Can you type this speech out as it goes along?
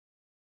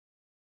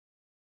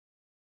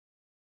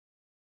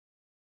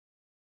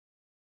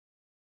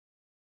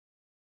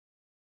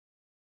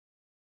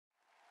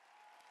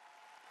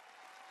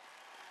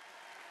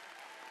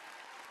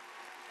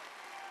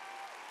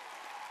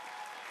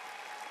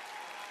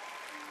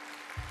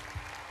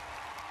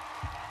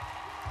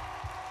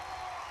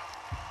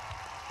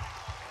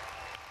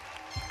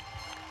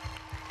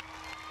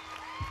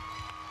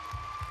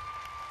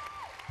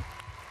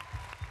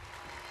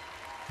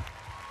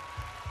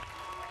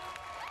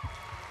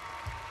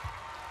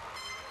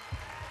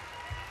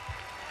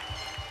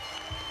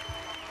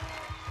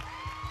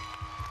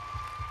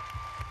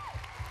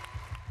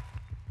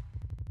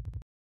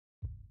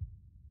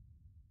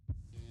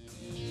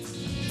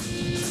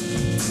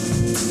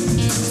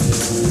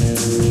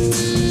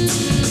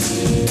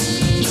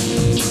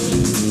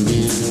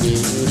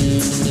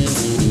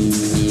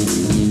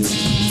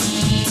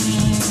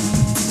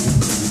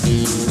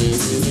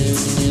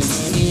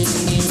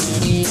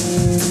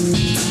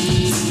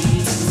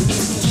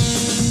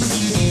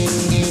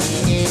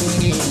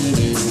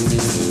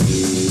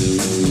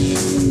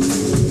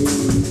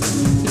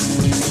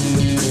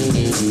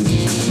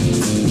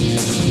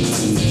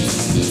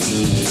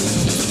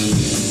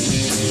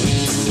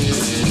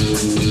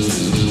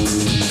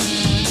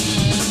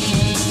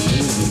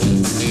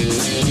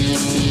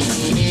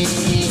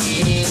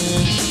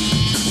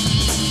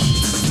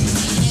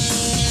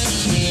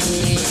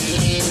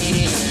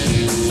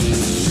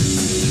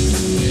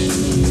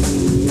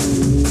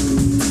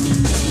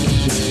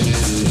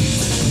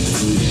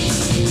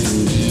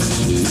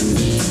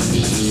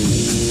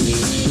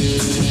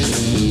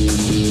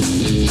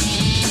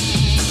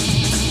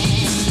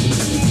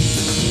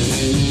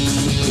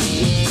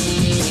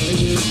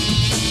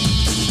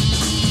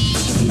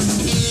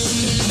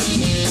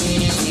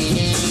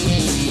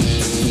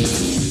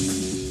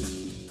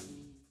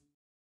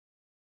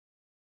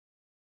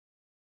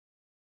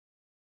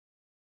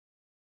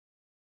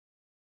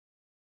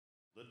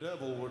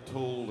devil, we're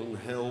told, in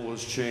hell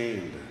was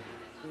chained.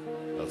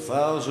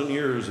 1,000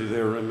 years he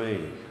there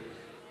remained.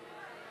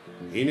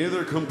 He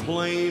neither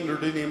complained or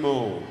did he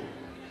moan,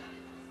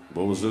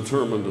 but was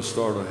determined to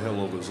start a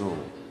hell of his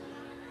own,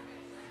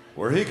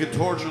 where he could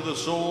torture the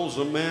souls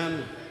of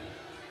men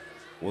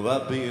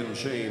without being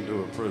chained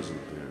to a prison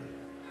pen.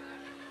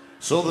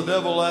 So the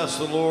devil asked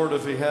the Lord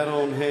if he had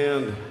on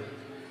hand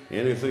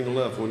anything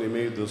left when he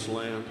made this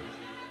land.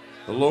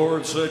 The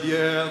Lord said,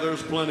 yeah,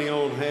 there's plenty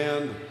on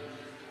hand,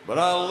 but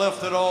I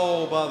left it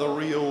all by the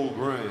Rio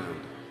Grande.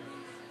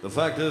 The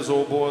fact is,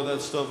 old boy,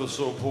 that stuff is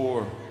so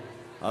poor,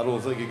 I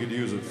don't think he could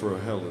use it for a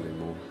hell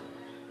anymore.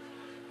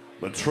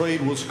 But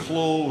trade was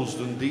closed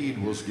and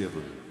deed was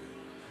given,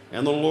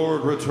 and the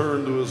Lord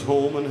returned to his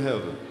home in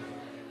heaven.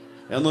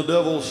 And the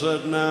devil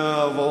said,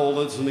 now I've all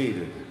that's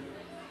needed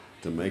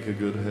to make a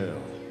good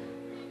hell.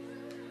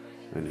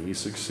 And he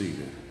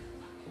succeeded.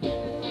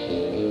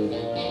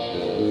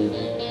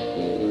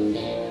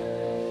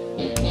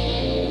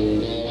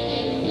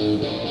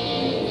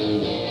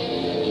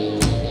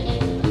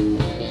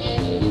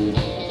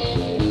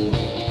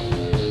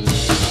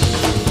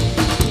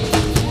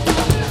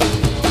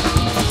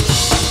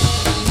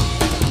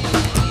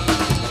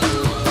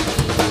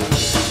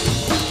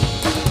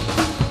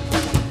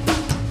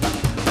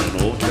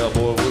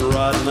 Cowboy was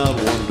riding out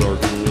one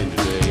dark and windy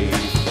day.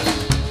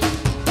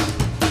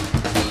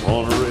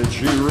 On a ridge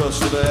he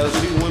rusted as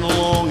he went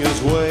along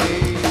his way.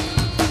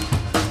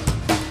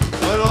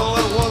 When all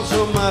at once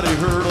a mighty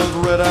herd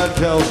of red-eyed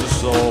cows he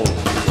saw,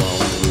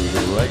 plowing through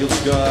the ragged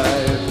sky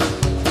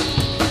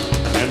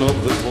and up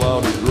the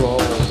cloudy draw.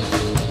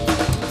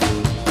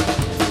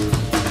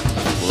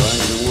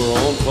 Branches were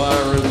on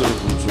fire and their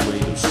boots were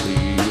made of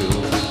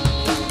steel.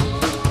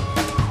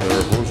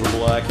 Their horns were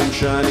black and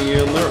shiny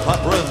and their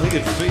hot breath he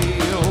could feel.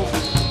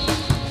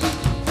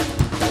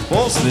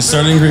 So they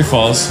started in Great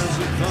Falls,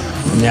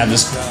 and they had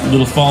this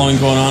little following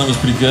going on. It was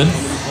pretty good,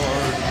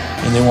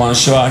 and they wanted to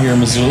show out here in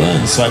Missoula,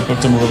 and so I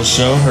booked them a little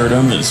show, heard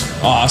them, it was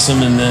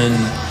awesome, and then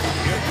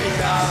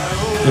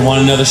they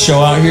wanted another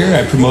show out here.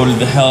 I promoted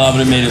the hell out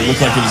of it, made it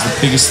look like it was the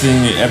biggest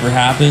thing that ever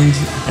happened,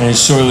 and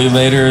shortly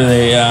later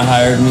they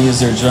hired me as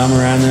their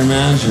drummer and their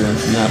manager, and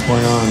from that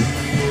point on,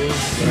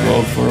 we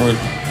rolled forward.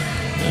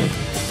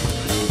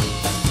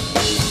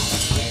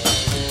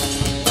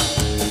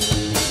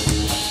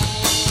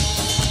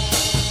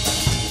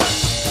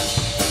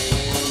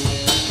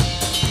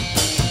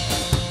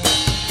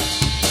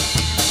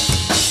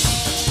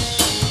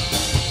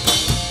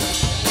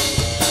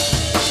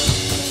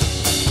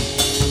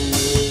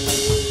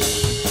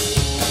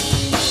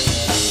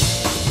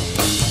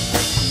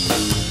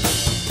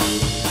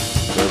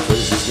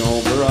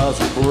 Their eyes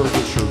were blurred,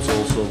 their shirts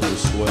all soaked with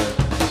sweat.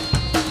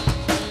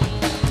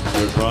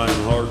 They're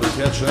trying hard to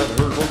catch that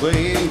herd, but they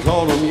ain't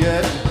caught them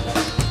yet.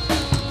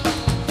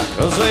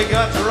 'Cause they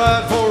got to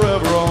ride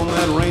forever on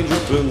that range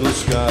up in the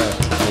sky.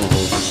 On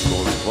horses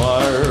snorting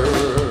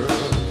fire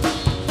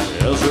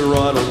as they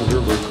ride on,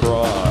 hear the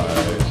cry.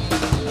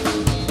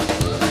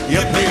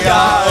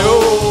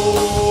 Yippee-yi-oh,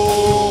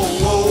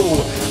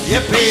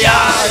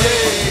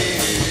 yippee-yi-hey.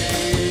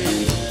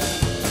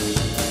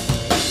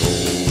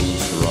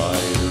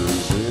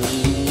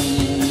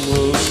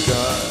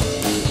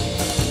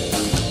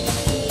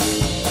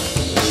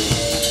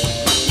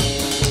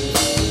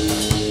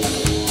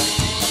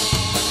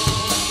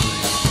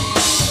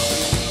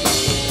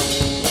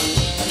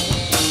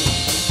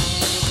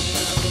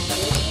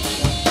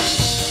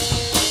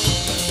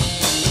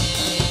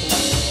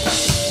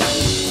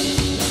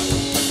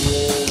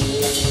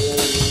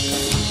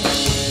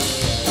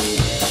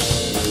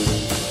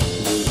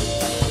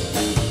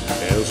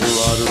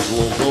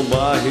 Won't come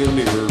by him,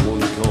 he heard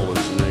one call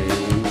his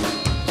name.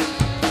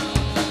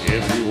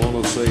 If you want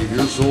to save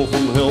your soul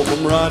from hell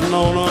from riding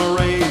on our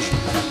range,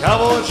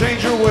 cowboy,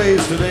 change your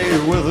ways today,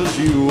 with us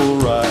you will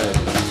ride.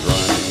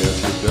 Trying to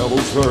catch the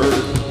devil's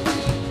herd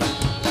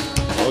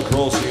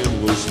across the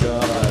endless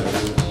sky.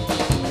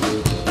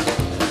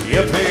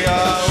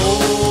 Yippee-yi-oh,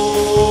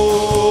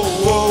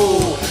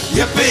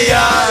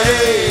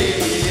 yippee-yi-hey.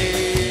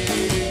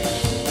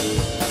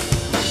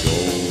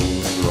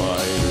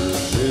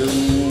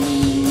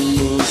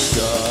 The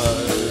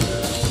sky,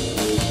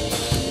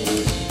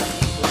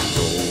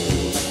 those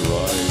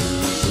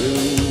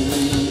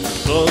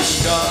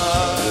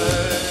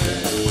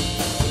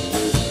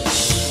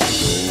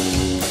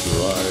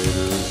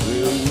riders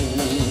in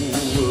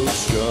the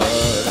sky.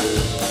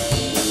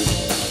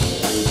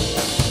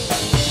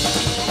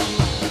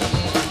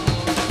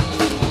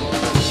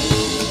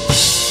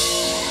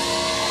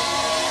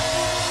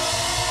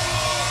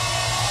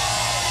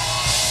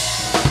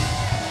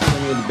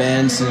 Been with the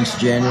band since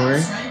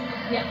January.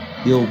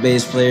 The old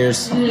bass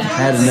players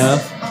had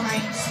enough,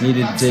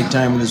 needed to take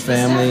time with his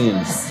family,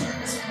 and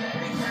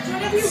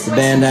the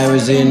band I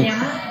was in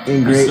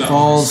Great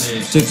Falls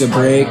took a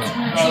break.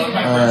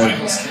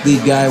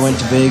 Lead guy went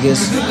to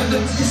Vegas,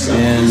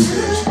 and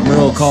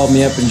Merle called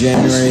me up in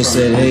January and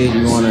said, hey, do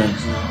you want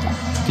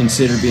to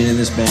consider being in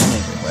this band?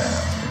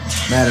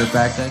 Matter of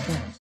fact, I can.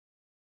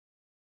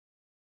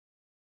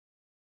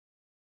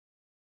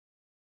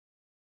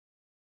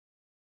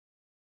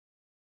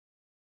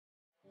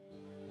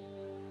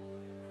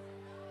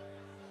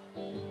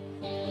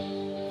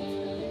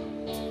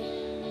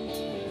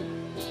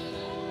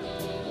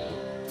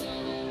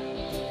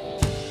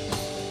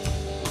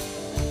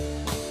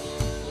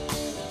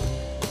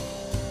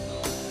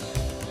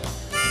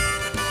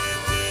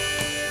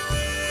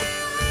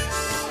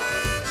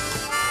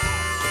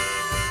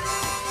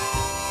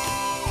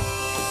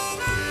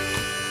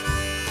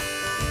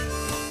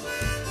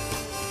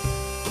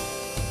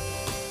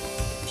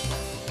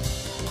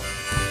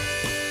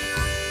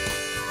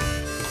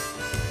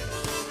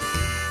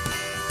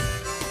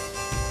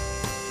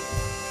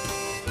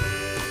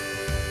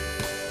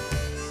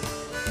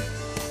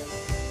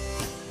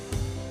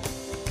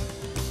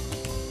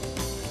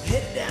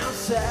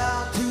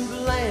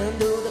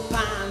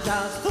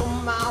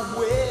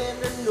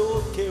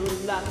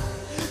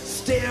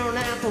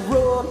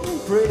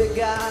 pray to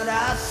God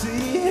I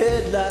see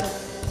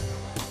headlights.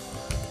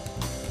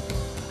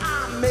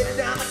 I made it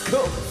down the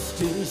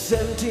coast in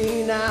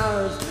 17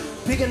 hours,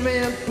 picking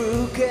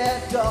bamboo,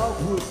 cat,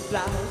 dogwood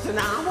flowers, and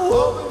I'm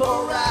hoping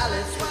for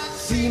rallies to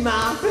see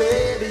my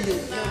baby again.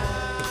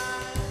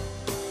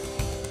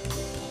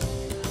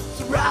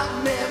 So rock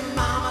me,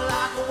 mama,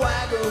 like a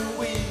wagon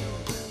wheel.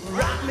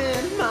 Rock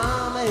me,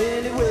 mama,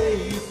 any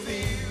way you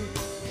feel.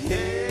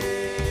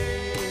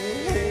 Hey,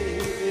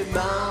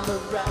 mama,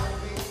 rock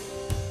me.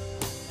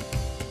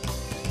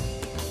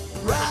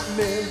 Rock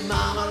me,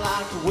 mama,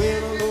 like the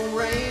wind or the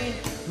rain.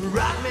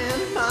 Rock me,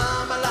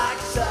 mama, like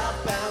a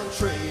southbound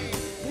train.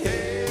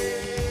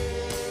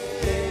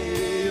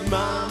 Hey,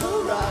 mama,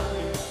 rock me.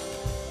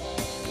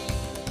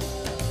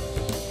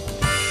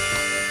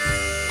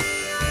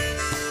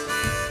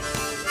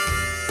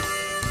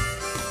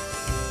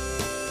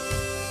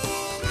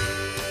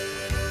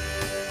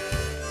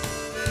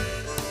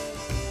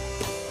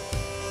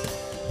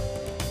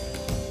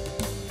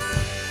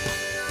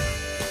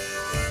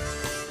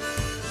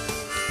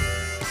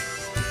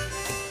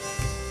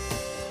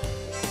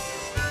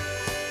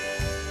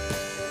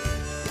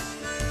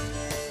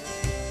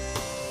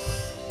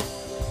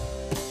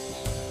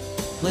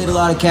 Played a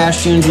lot of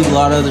cash tunes with a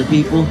lot of other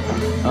people,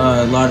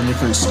 a lot of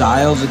different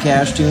styles of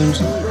cash tunes,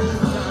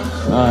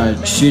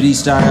 shitty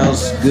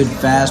styles, good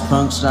fast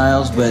punk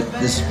styles, but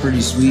this is pretty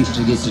sweet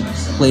to get to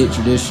play it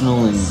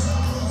traditional and,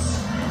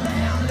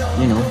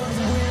 you know,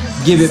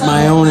 give it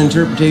my own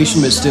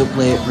interpretation but still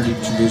play it pretty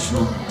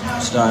traditional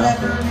style.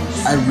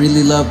 I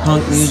really love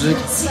punk music,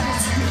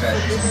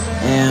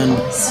 and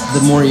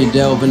the more you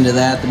delve into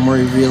that, the more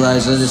you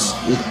realize that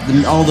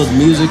although the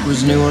music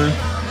was newer,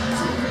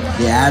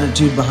 the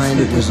attitude behind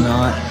it was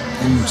not,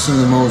 and some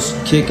of the most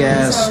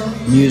kick-ass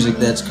music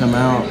that's come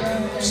out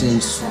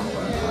since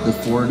the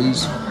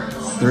 40s,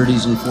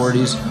 30s and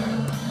 40s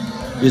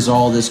is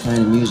all this kind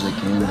of music,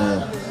 and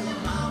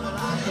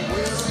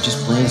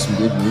just playing some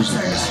good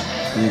music is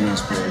really an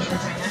inspiration.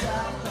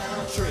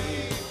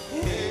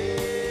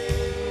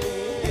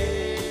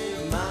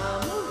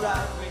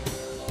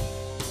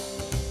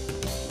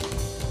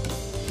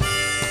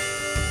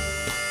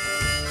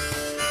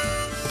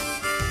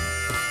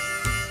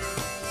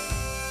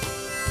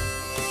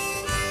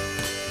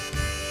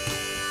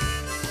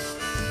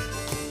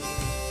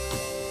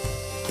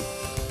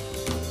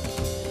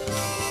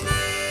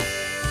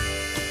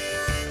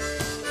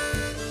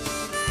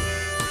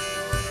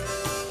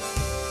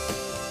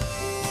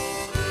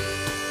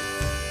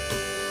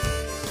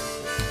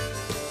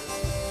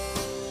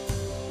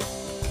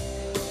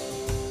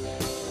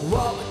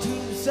 Walking to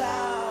the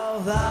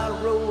south, I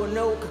rode an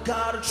oak. I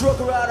caught a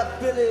trucker out of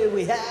Philly,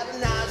 we had a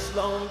nice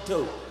long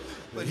tow.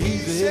 But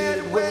he's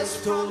headed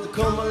west toward the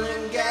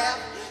Cumberland Gap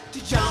to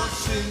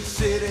Johnson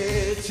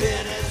City,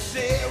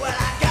 Tennessee. Well,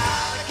 I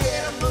gotta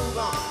get a move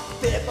on,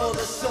 fit for the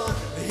sun.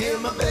 I hear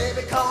my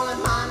baby calling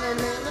mine, and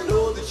I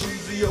know that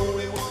she's the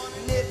only one.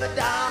 And if I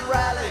die in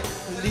Raleigh,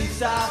 at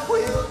least I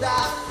will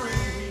die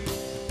free.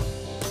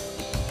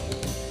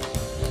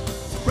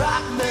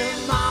 Rock me,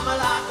 mama,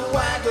 like a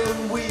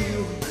wagon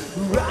wheel.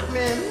 Rock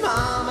me,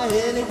 mama,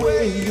 any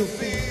way you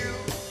feel.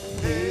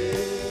 Hey,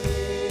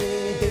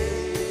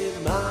 hey,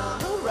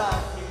 mama,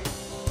 rock me.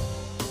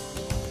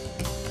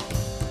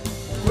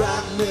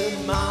 Rock me,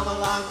 mama,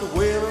 like the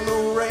wind and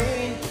the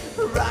rain.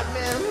 Rock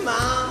me,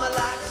 mama,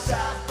 like a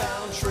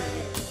southbound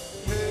train.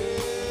 Hey,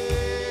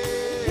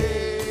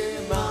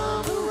 hey,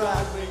 mama,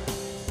 rock me.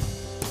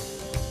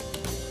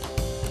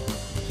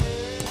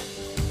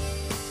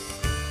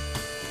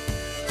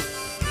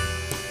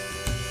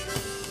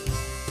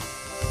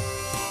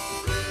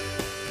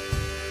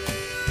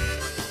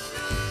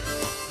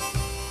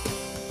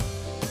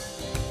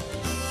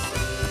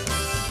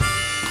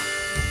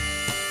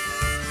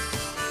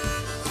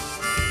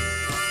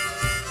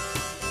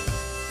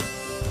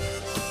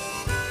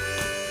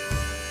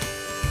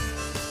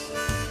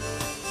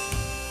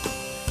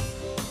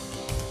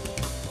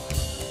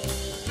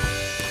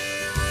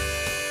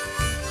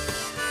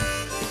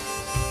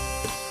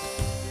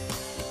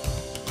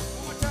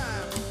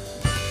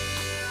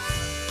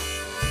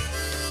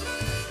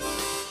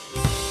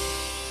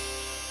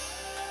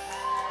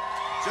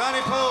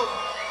 Johnny Pope.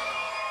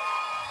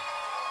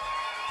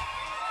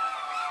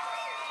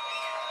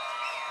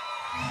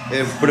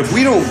 But if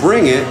we don't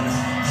bring it,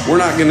 we're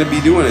not going to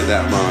be doing it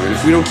that long. And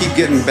if we don't keep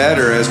getting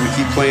better as we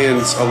keep playing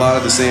a lot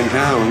of the same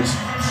towns,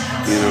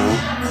 you know,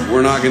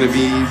 we're not going to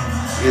be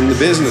in the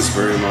business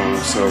very long.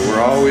 So we're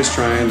always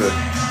trying to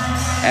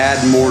add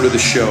more to the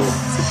show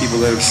for people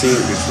that have seen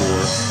it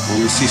before,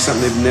 when we see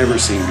something they've never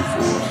seen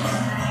before.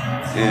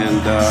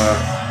 And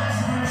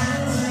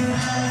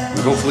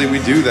hopefully we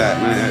do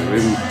that.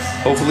 And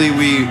hopefully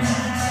we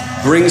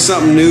bring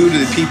something new to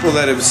the people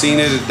that have seen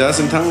it a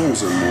dozen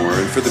times or more.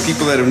 And for the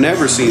people that have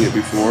never seen it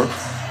before,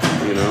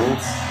 you know,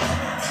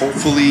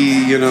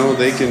 hopefully, you know,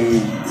 they can,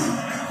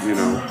 you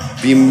know,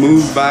 be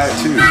moved by it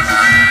too.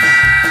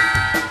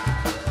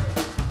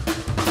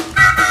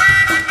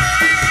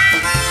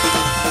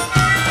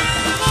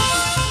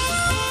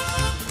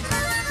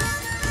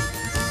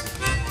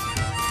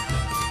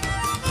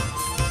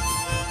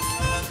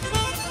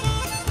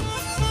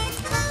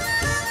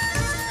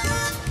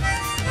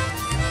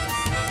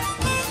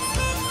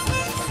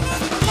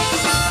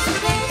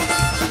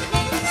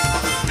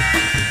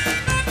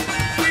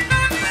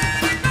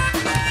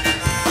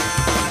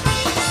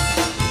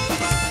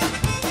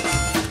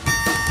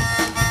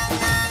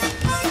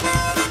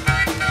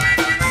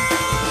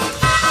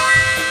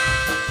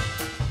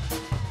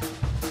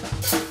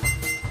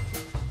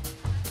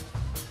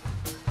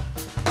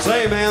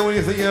 Hey, man, when do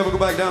you think you ever go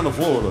back down to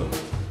Florida?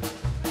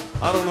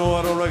 I don't know.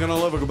 I don't reckon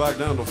I'll ever go back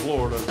down to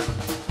Florida.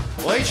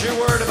 Well, ain't you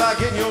worried about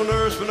getting your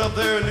nourishment up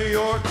there in New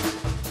York?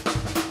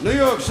 New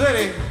York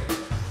City?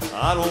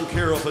 I don't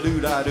care if I do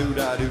da do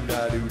da do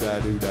da do da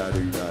do da do da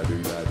do da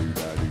do da do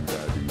da do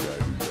da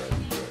do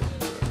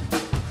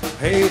da.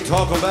 Hey,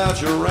 talk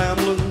about your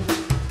rambling.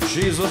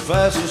 She's the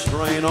fastest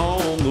train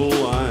on the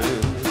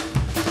line.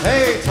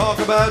 Hey, talk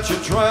about your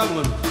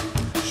traveling.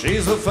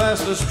 She's the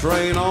fastest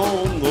train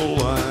on the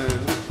line.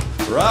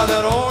 Ride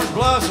that orange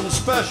blossom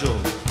special,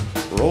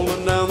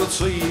 rolling down the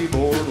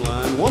seaboard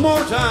line. One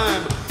more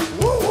time.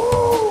 Woo-hoo!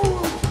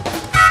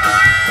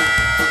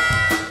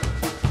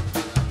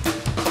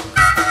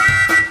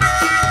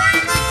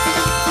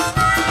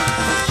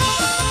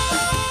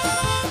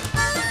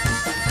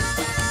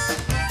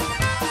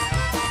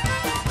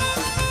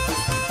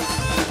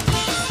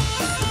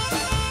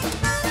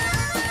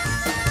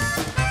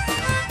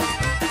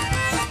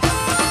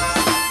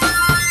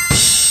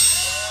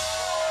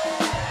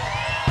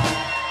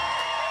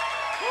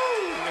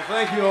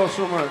 Thank you all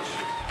so much.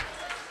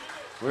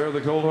 We're the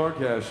Cold Hard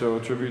Cash Show,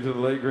 a tribute to the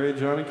late, great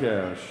Johnny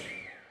Cash.